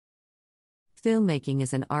Filmmaking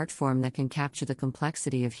is an art form that can capture the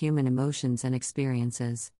complexity of human emotions and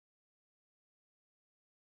experiences.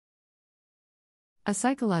 A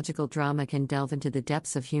psychological drama can delve into the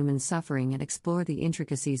depths of human suffering and explore the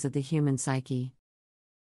intricacies of the human psyche.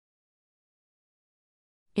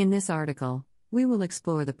 In this article, we will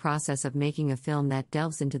explore the process of making a film that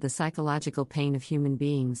delves into the psychological pain of human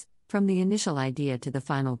beings, from the initial idea to the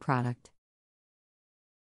final product.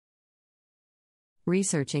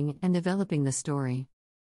 Researching and developing the story.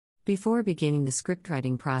 Before beginning the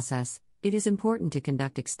scriptwriting process, it is important to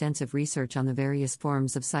conduct extensive research on the various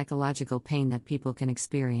forms of psychological pain that people can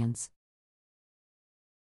experience.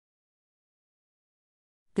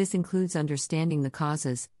 This includes understanding the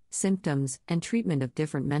causes, symptoms, and treatment of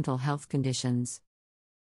different mental health conditions.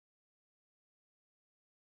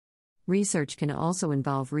 Research can also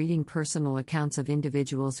involve reading personal accounts of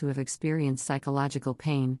individuals who have experienced psychological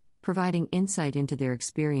pain, providing insight into their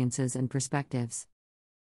experiences and perspectives.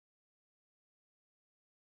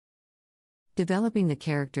 Developing the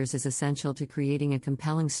characters is essential to creating a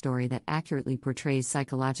compelling story that accurately portrays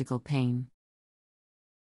psychological pain.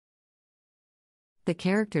 The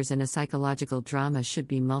characters in a psychological drama should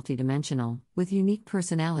be multidimensional, with unique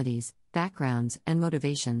personalities, backgrounds, and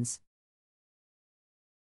motivations.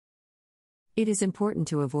 It is important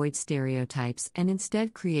to avoid stereotypes and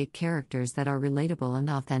instead create characters that are relatable and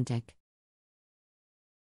authentic.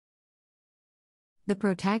 The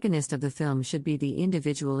protagonist of the film should be the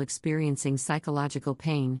individual experiencing psychological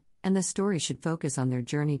pain, and the story should focus on their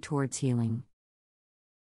journey towards healing.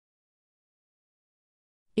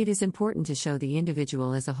 It is important to show the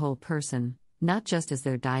individual as a whole person, not just as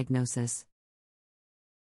their diagnosis.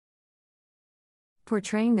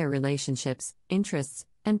 Portraying their relationships, interests,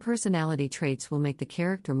 and personality traits will make the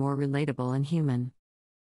character more relatable and human.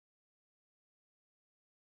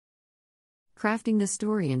 Crafting the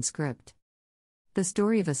story and script. The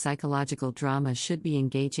story of a psychological drama should be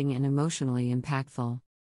engaging and emotionally impactful.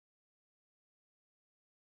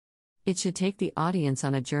 It should take the audience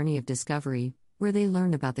on a journey of discovery, where they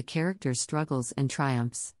learn about the character's struggles and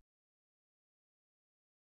triumphs.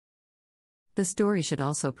 The story should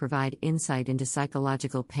also provide insight into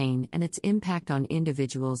psychological pain and its impact on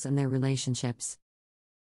individuals and their relationships.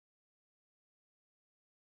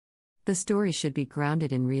 The story should be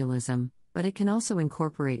grounded in realism, but it can also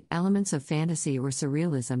incorporate elements of fantasy or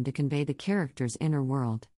surrealism to convey the character's inner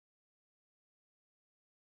world.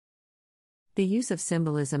 The use of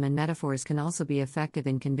symbolism and metaphors can also be effective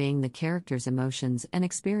in conveying the character's emotions and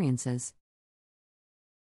experiences.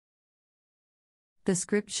 The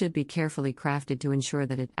script should be carefully crafted to ensure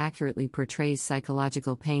that it accurately portrays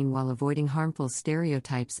psychological pain while avoiding harmful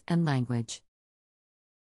stereotypes and language.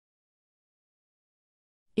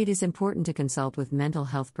 It is important to consult with mental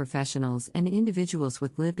health professionals and individuals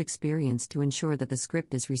with lived experience to ensure that the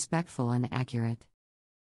script is respectful and accurate.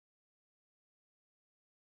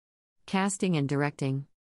 Casting and directing.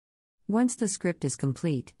 Once the script is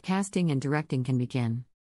complete, casting and directing can begin.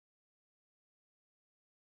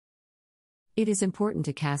 It is important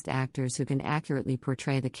to cast actors who can accurately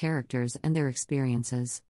portray the characters and their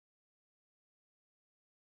experiences.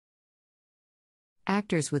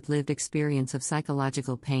 Actors with lived experience of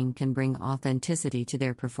psychological pain can bring authenticity to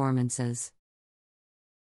their performances.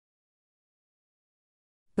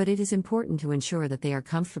 But it is important to ensure that they are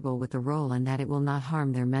comfortable with the role and that it will not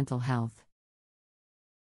harm their mental health.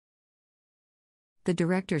 The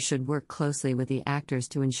director should work closely with the actors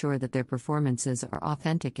to ensure that their performances are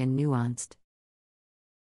authentic and nuanced.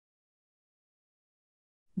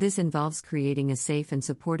 This involves creating a safe and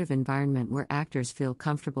supportive environment where actors feel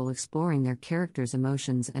comfortable exploring their characters'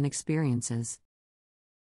 emotions and experiences.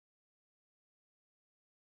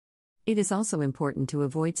 It is also important to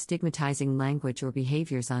avoid stigmatizing language or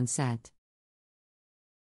behaviors on set.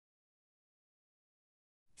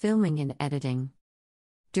 Filming and editing.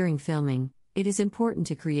 During filming, it is important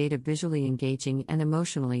to create a visually engaging and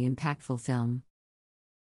emotionally impactful film.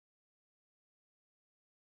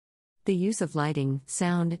 The use of lighting,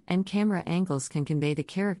 sound, and camera angles can convey the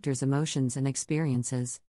character's emotions and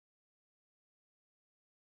experiences.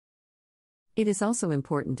 It is also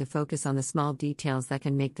important to focus on the small details that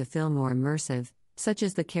can make the film more immersive, such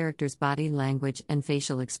as the character's body language and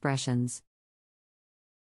facial expressions.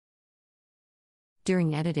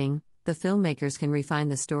 During editing, the filmmakers can refine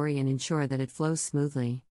the story and ensure that it flows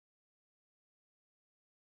smoothly.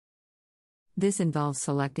 This involves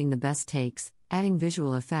selecting the best takes, adding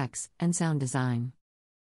visual effects, and sound design.